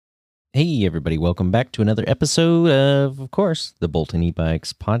Hey, everybody, welcome back to another episode of course, the Bolton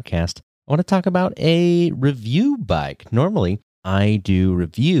E-Bikes podcast. I want to talk about a review bike. Normally, I do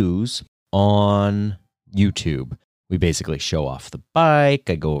reviews on YouTube. We basically show off the bike,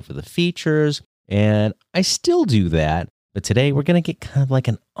 I go over the features, and I still do that. But today, we're going to get kind of like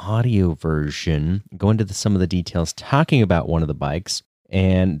an audio version, go into some of the details talking about one of the bikes,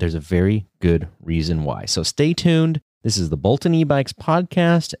 and there's a very good reason why. So stay tuned. This is the Bolton E-Bikes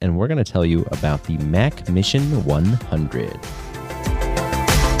podcast, and we're going to tell you about the Macmission 100.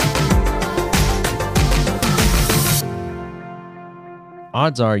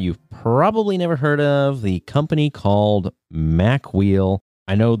 Odds are you've probably never heard of the company called Macwheel.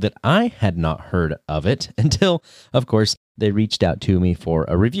 I know that I had not heard of it until, of course, they reached out to me for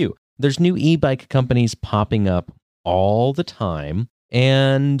a review. There's new e-bike companies popping up all the time.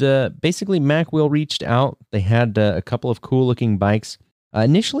 And basically, Macwheel reached out. They had a couple of cool-looking bikes.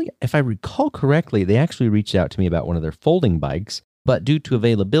 Initially, if I recall correctly, they actually reached out to me about one of their folding bikes. But due to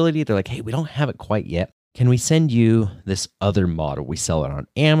availability, they're like, hey, we don't have it quite yet. Can we send you this other model? We sell it on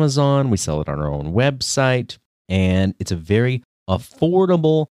Amazon. We sell it on our own website. And it's a very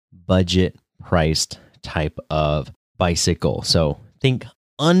affordable, budget-priced type of bicycle. So think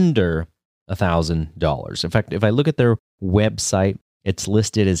under $1,000. In fact, if I look at their website, it's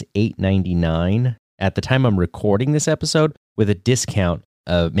listed as $899 at the time I'm recording this episode, with a discount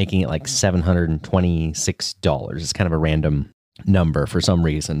of making it like $726. It's kind of a random number for some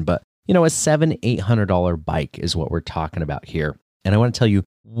reason, but a $700-800 bike is what we're talking about here. And I want to tell you,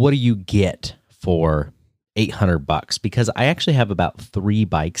 what do you get for $800? Because I actually have about 3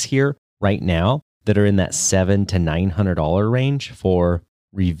 bikes here right now that are in that $700 to $900 range for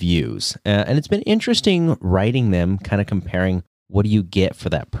reviews. And it's been interesting writing them, kind of comparing what do you get for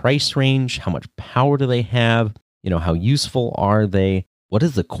that price range? How much power do they have? How useful are they? What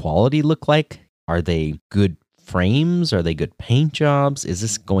does the quality look like? Are they good frames? Are they good paint jobs? Is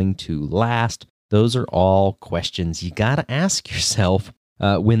this going to last? Those are all questions you got to ask yourself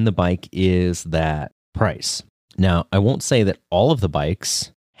when the bike is that price. Now, I won't say that all of the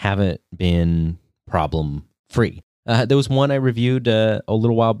bikes haven't been problem-free. There was one I reviewed a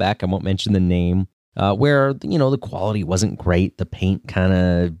little while back. I won't mention the name. Where, the quality wasn't great. The paint kind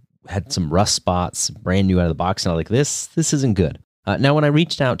of had some rust spots, brand new out of the box. And I was like, this isn't good. Now, when I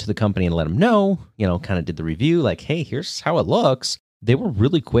reached out to the company and let them know, kind of did the review, like, hey, here's how it looks. They were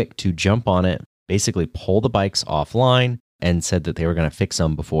really quick to jump on it, basically pull the bikes offline, and said that they were going to fix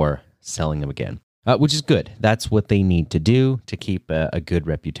them before selling them again, which is good. That's what they need to do to keep a good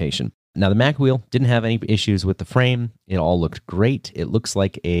reputation. Now, the Macwheel didn't have any issues with the frame. It all looked great. It looks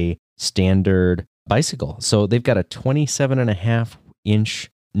like a standard bicycle. So they've got a 27.5-inch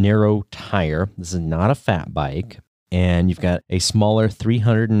narrow tire. This is not a fat bike. And you've got a smaller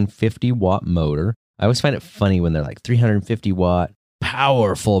 350-watt motor. I always find it funny when they're like 350-watt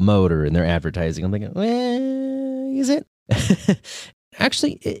powerful motor in their advertising. I'm like, is it?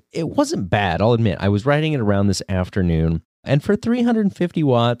 Actually, it wasn't bad, I'll admit. I was riding it around this afternoon. And for 350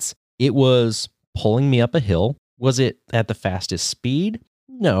 watts, it was pulling me up a hill. Was it at the fastest speed?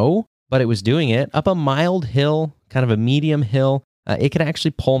 No. But it was doing it up a mild hill, kind of a medium hill. It could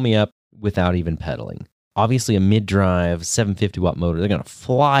actually pull me up without even pedaling. Obviously, a mid-drive 750-watt motor, they're going to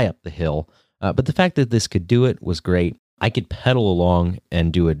fly up the hill. But the fact that this could do it was great. I could pedal along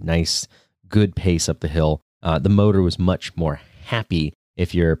and do a nice, good pace up the hill. The motor was much more happy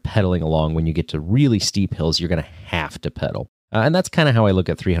if you're pedaling along. When you get to really steep hills, you're going to have to pedal. And that's kind of how I look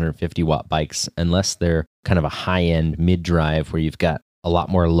at 350-watt bikes, unless they're kind of a high-end mid-drive where you've got a lot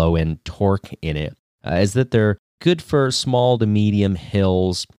more low-end torque in it, is that they're good for small to medium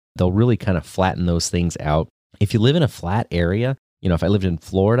hills. They'll really kind of flatten those things out. If you live in a flat area, if I lived in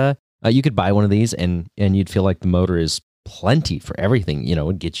Florida, you could buy one of these and you'd feel like the motor is plenty for everything. It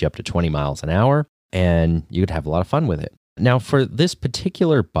would get you up to 20 miles an hour and you'd have a lot of fun with it. Now, for this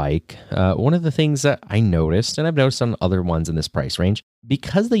particular bike, one of the things that I noticed, and I've noticed on other ones in this price range,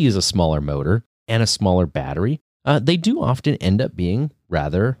 because they use a smaller motor and a smaller battery, they do often end up being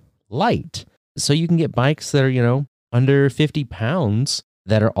rather light. So you can get bikes that are, under 50 pounds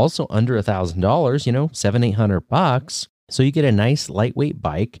that are also under $1,000, $700-800. So you get a nice lightweight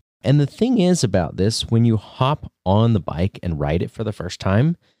bike. And the thing is about this, when you hop on the bike and ride it for the first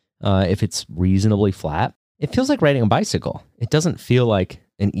time, if it's reasonably flat, it feels like riding a bicycle. It doesn't feel like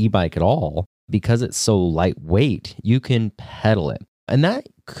an e-bike at all because it's so lightweight. You can pedal it. And that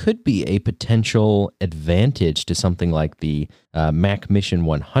could be a potential advantage to something like the Macmission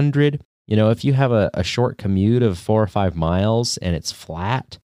 100. If you have a short commute of 4 or 5 miles and it's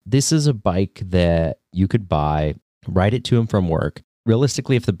flat, this is a bike that you could buy, ride it to and from work,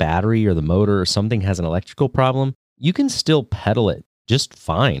 realistically, if the battery or the motor or something has an electrical problem, you can still pedal it just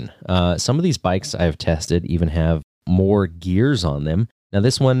fine. Some of these bikes I've tested even have more gears on them. Now,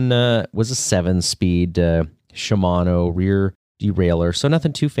 this one was a 7-speed Shimano rear derailleur, so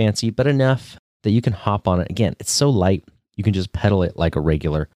nothing too fancy, but enough that you can hop on it. Again, it's so light, you can just pedal it like a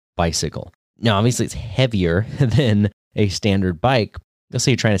regular bicycle. Now, obviously, it's heavier than a standard bike. Let's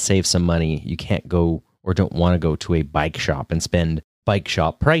say you're trying to save some money. You can't go or don't want to go to a bike shop and spend bike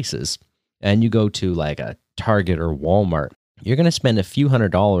shop prices. And you go to like a Target or Walmart. You're going to spend a few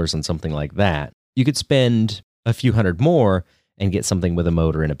 $100s on something like that. You could spend a few $100 more and get something with a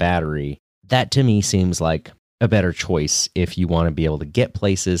motor and a battery. That to me seems like a better choice if you want to be able to get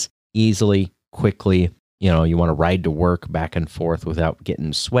places easily, quickly. You want to ride to work back and forth without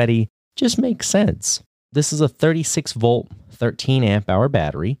getting sweaty. Just makes sense. This is a 36 volt, 13 amp hour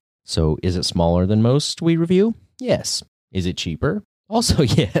battery. So is it smaller than most we review? Yes. Is it cheaper? Also,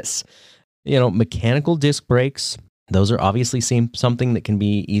 yes. Mechanical disc brakes, those are obviously something that can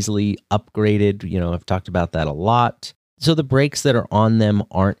be easily upgraded. I've talked about that a lot. So the brakes that are on them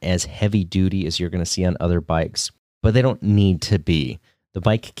aren't as heavy duty as you're going to see on other bikes, but they don't need to be. The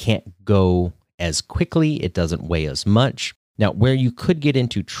bike can't go as quickly. It doesn't weigh as much. Now, where you could get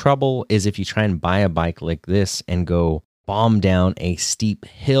into trouble is if you try and buy a bike like this and go bomb down a steep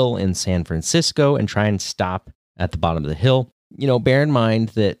hill in San Francisco and try and stop at the bottom of the hill. Bear in mind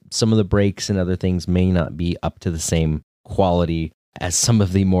that some of the brakes and other things may not be up to the same quality as some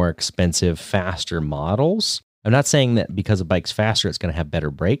of the more expensive, faster models. I'm not saying that because a bike's faster, it's going to have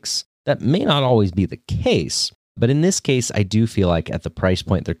better brakes. That may not always be the case. But in this case, I do feel like at the price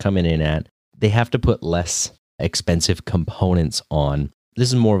point they're coming in at, they have to put less expensive components on. This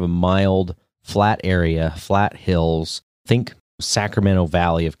is more of a mild, flat area, flat hills. Think Sacramento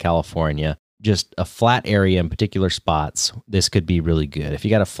Valley of California. Just a flat area in particular spots. This could be really good. If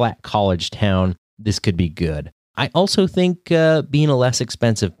you got a flat college town, this could be good. I also think being a less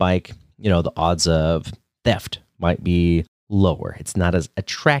expensive bike, the odds of theft might be lower. It's not as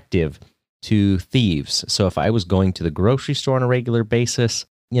attractive to thieves. So if I was going to the grocery store on a regular basis,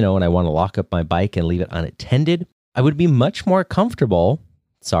 and I want to lock up my bike and leave it unattended, I would be much more comfortable.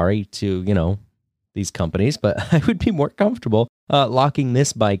 Sorry to, these companies, but I would be more comfortable locking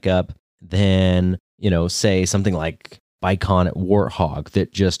this bike up than, say something like Bicon at Warthog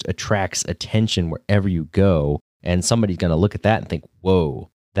that just attracts attention wherever you go. And somebody's going to look at that and think, whoa,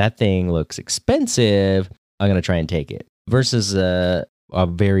 that thing looks expensive. I'm going to try and take it. Versus a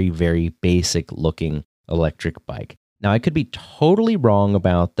very, very basic looking electric bike. Now, I could be totally wrong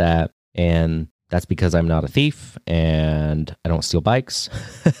about that, and that's because I'm not a thief and I don't steal bikes.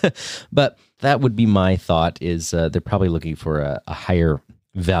 But that would be my thought is they're probably looking for a higher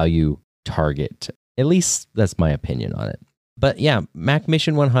value target. At least that's my opinion on it. But yeah,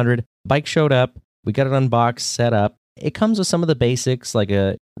 Macmission 100, bike showed up. We got it unboxed, set up. It comes with some of the basics like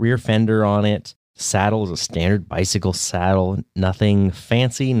a rear fender on it. Saddle is a standard bicycle saddle. Nothing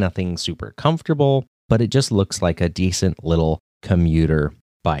fancy, nothing super comfortable, but it just looks like a decent little commuter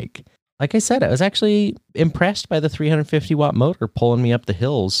bike. Like I said, I was actually impressed by the 350 watt motor pulling me up the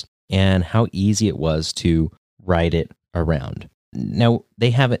hills and how easy it was to ride it around. Now,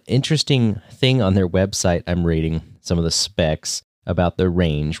 they have an interesting thing on their website. I'm reading some of the specs about the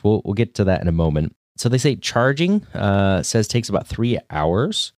range. We'll get to that in a moment. So they say charging says takes about 3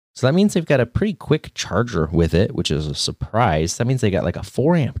 hours. So that means they've got a pretty quick charger with it, which is a surprise. That means they got like a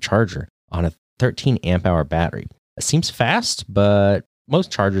 4 amp charger on a 13 amp hour battery. It seems fast, but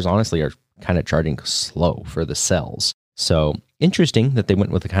most chargers honestly are kind of charging slow for the cells. So interesting that they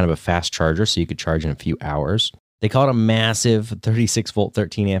went with a kind of a fast charger so you could charge in a few hours. They call it a massive 36 volt,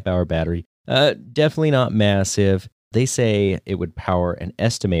 13 amp hour battery. Definitely not massive. They say it would power an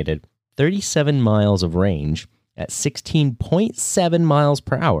estimated 37 miles of range at 16.7 miles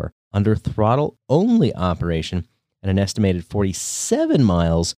per hour under throttle-only operation and an estimated 47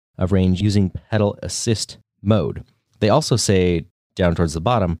 miles of range using pedal assist mode. They also say, down towards the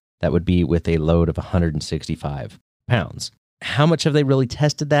bottom, that would be with a load of 165 pounds. How much have they really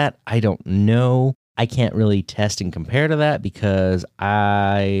tested that? I don't know. I can't really test and compare to that because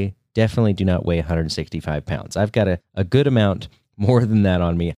I definitely do not weigh 165 pounds. I've got a good amount more than that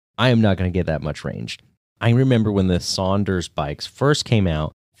on me. I am not going to get that much range. I remember when the Saunders bikes first came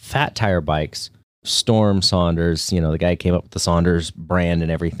out, fat tire bikes, Storm Saunders, the guy came up with the Saunders brand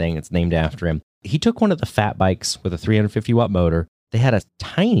and everything. It's named after him. He took one of the fat bikes with a 350 watt motor. They had a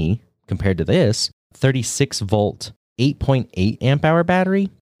tiny, compared to this, 36 volt, 8.8 amp hour battery.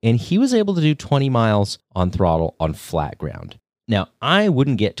 And he was able to do 20 miles on throttle on flat ground. Now, I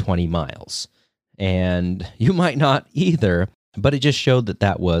wouldn't get 20 miles, and you might not either. but it just showed that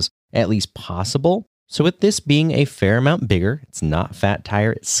that was at least possible. So with this being a fair amount bigger, it's not fat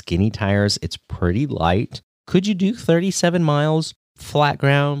tire, it's skinny tires, it's pretty light. Could you do 37 miles, flat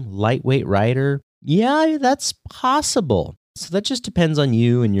ground, lightweight rider? Yeah, that's possible. So that just depends on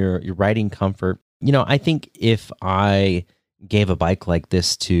you and your riding comfort. I think if I gave a bike like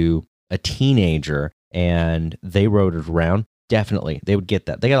this to a teenager and they rode it around, definitely they would get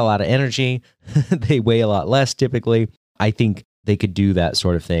that. They got a lot of energy. They weigh a lot less typically. I think they could do that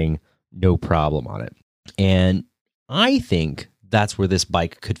sort of thing, no problem on it. And I think that's where this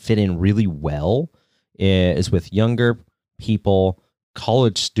bike could fit in really well, is with younger people,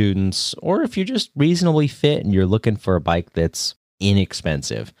 college students, or if you're just reasonably fit and you're looking for a bike that's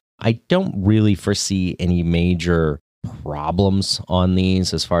inexpensive. I don't really foresee any major problems on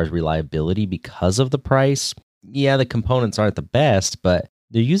these as far as reliability because of the price. Yeah, the components aren't the best, but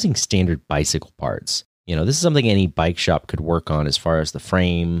they're using standard bicycle parts. This is something any bike shop could work on as far as the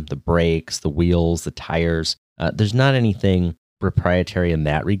frame, the brakes, the wheels, the tires. There's not anything proprietary in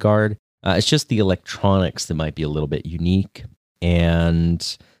that regard. It's just the electronics that might be a little bit unique.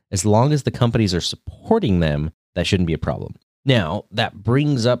 And as long as the companies are supporting them, that shouldn't be a problem. Now, that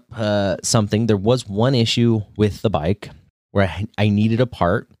brings up something. There was one issue with the bike where I needed a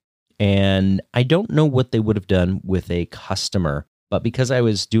part, and I don't know what they would have done with a customer, but because I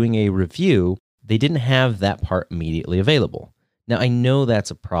was doing a review, they didn't have that part immediately available. Now, I know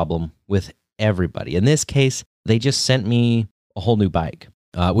that's a problem with everybody. In this case, they just sent me a whole new bike,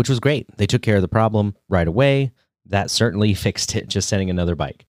 which was great. They took care of the problem right away. That certainly fixed it, just sending another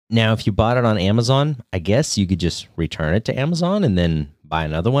bike. Now, if you bought it on Amazon, I guess you could just return it to Amazon and then buy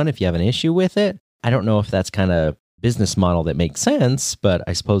another one if you have an issue with it. I don't know if that's kind of business model that makes sense, but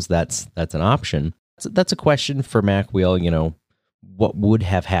I suppose that's an option. That's a question for Macwheel, what would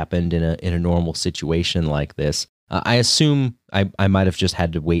have happened in a normal situation like this. I assume I might have just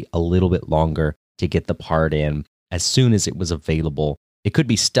had to wait a little bit longer to get the part in as soon as it was available. It could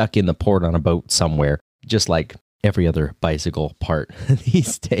be stuck in the port on a boat somewhere, just like every other bicycle part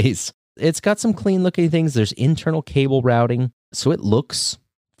these days. It's got some clean looking things. There's internal cable routing, so it looks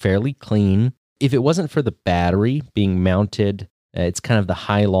fairly clean. If it wasn't for the battery being mounted, it's kind of the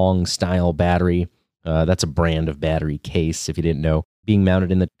Hai-Long style battery. That's a brand of battery case, if you didn't know, being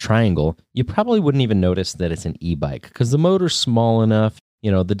mounted in the triangle, you probably wouldn't even notice that it's an e-bike because the motor's small enough.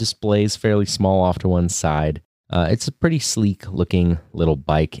 The display's fairly small off to one side. It's a pretty sleek looking little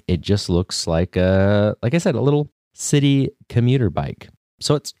bike. It just looks like I said, a little city commuter bike.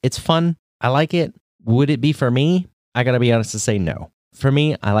 So it's fun. I like it. Would it be for me? I gotta be honest to say no. For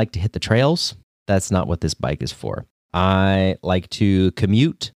me, I like to hit the trails. That's not what this bike is for. I like to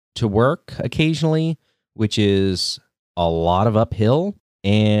commute to work occasionally, which is a lot of uphill.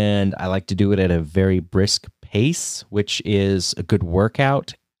 And I like to do it at a very brisk pace, which is a good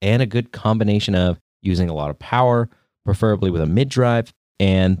workout and a good combination of using a lot of power, preferably with a mid-drive,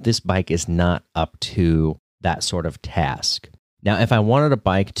 and this bike is not up to that sort of task. Now, if I wanted a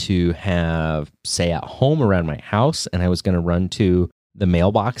bike to have, say, at home around my house, and I was going to run to the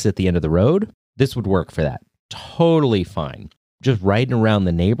mailbox at the end of the road, this would work for that. Totally fine. Just riding around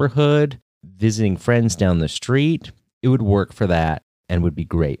the neighborhood, visiting friends down the street, it would work for that and would be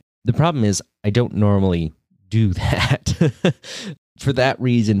great. The problem is I don't normally do that. For that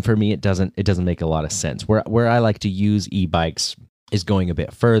reason, for me, it doesn't make a lot of sense. Where I like to use e-bikes is going a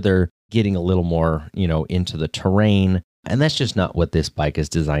bit further, getting a little more, into the terrain. And that's just not what this bike is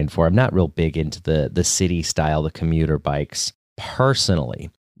designed for. I'm not real big into the city style, the commuter bikes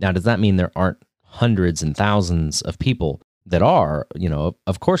personally. Now, does that mean there aren't hundreds and thousands of people that are?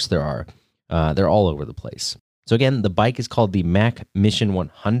 Of course there are. They're all over the place. So again, the bike is called the Macmission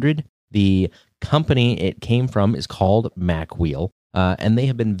 100. The company it came from is called Macwheel. And they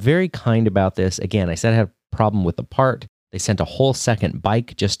have been very kind about this. Again, I said I had a problem with the part. They sent a whole second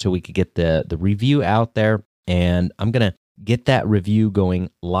bike just so we could get the review out there. And I'm going to get that review going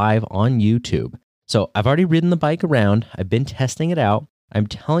live on YouTube. So I've already ridden the bike around. I've been testing it out. I'm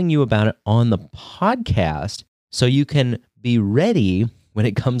telling you about it on the podcast so you can be ready when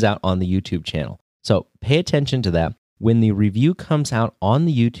it comes out on the YouTube channel. So pay attention to that. When the review comes out on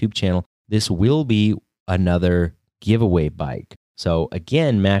the YouTube channel, this will be another giveaway bike. So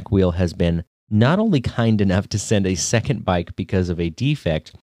again, Macwheel has been not only kind enough to send a second bike because of a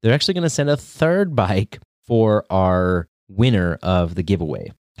defect, they're actually going to send a third bike for our winner of the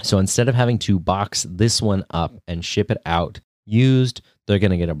giveaway. So instead of having to box this one up and ship it out used, they're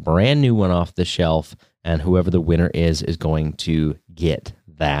going to get a brand new one off the shelf, and whoever the winner is going to get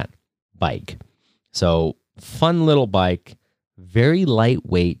that bike. So fun little bike, very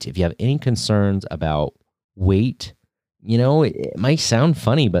lightweight. If you have any concerns about weight, it might sound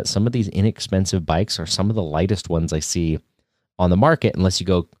funny, but some of these inexpensive bikes are some of the lightest ones I see on the market unless you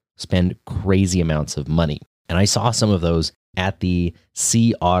go spend crazy amounts of money. And I saw some of those at the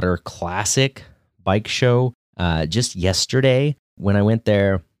Sea Otter Classic bike show just yesterday when I went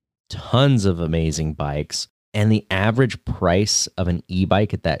there. Tons of amazing bikes. And the average price of an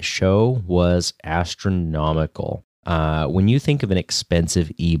e-bike at that show was astronomical. When you think of an expensive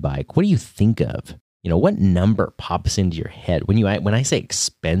e-bike, what do you think of? What number pops into your head? When I say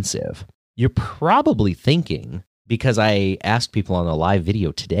expensive, you're probably thinking, because I asked people on the live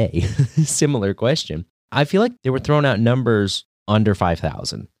video today, similar question. I feel like they were throwing out numbers under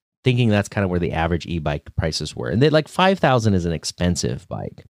 5,000, thinking that's kind of where the average e-bike prices were. And they 5,000 is an expensive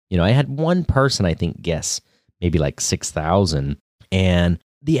bike. I had one person, I think, guess maybe 6,000. And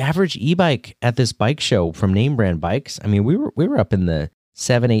the average e-bike at this bike show from name brand bikes, I mean, we were up in the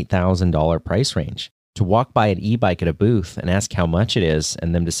 $7,000-8,000 price range. To walk by an e-bike at a booth and ask how much it is,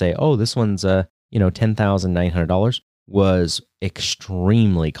 and them to say, "Oh, this one's $10,900," was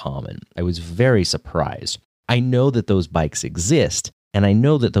extremely common. I was very surprised. I know that those bikes exist, and I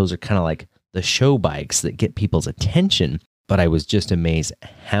know that those are kind of like the show bikes that get people's attention. But I was just amazed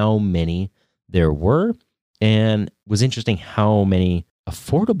how many there were, and was interesting how many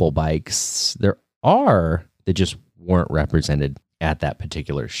affordable bikes there are that just weren't represented at that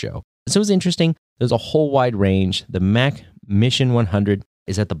particular show. So it was interesting. There's a whole wide range. The Macmission 100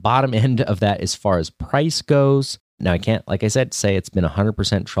 is at the bottom end of that as far as price goes. Now, I can't, like I said, say it's been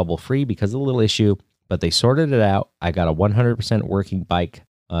 100% trouble-free because of a little issue, but they sorted it out. I got a 100% working bike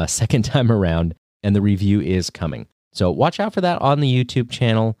second time around, and the review is coming. So watch out for that on the YouTube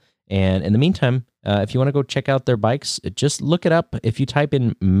channel. And in the meantime, if you want to go check out their bikes, just look it up. If you type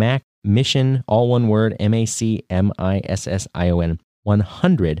in Macmission, all one word, Macmission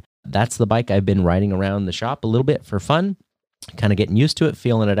 100, that's the bike I've been riding around the shop a little bit for fun, kind of getting used to it,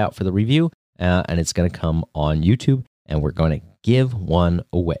 feeling it out for the review. And it's going to come on YouTube, and we're going to give one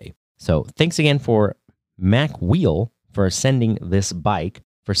away. So thanks again for Mac Wheel for sending this bike,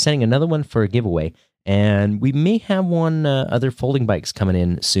 for sending another one for a giveaway. And we may have one other folding bikes coming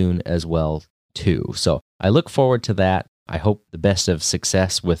in soon as well, too. So I look forward to that. I hope the best of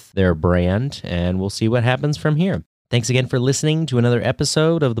success with their brand, and we'll see what happens from here. Thanks again for listening to another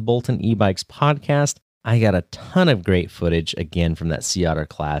episode of the Bolton eBikes podcast. I got a ton of great footage, again, from that Sea Otter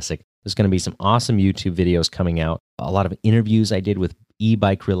Classic. There's going to be some awesome YouTube videos coming out. A lot of interviews I did with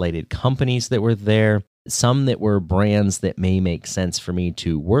e-bike-related companies that were there. Some that were brands that may make sense for me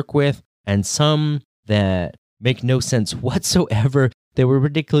to work with, and some that make no sense whatsoever. They were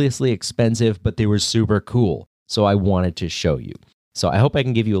ridiculously expensive, but they were super cool. So I wanted to show you. So I hope I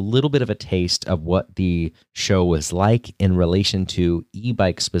can give you a little bit of a taste of what the show was like in relation to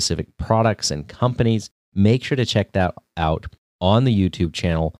e-bike specific products and companies. Make sure to check that out on the YouTube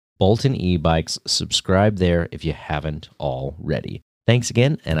channel, Bolton eBikes. Subscribe there if you haven't already. Thanks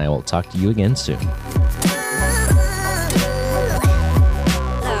again, and I will talk to you again soon.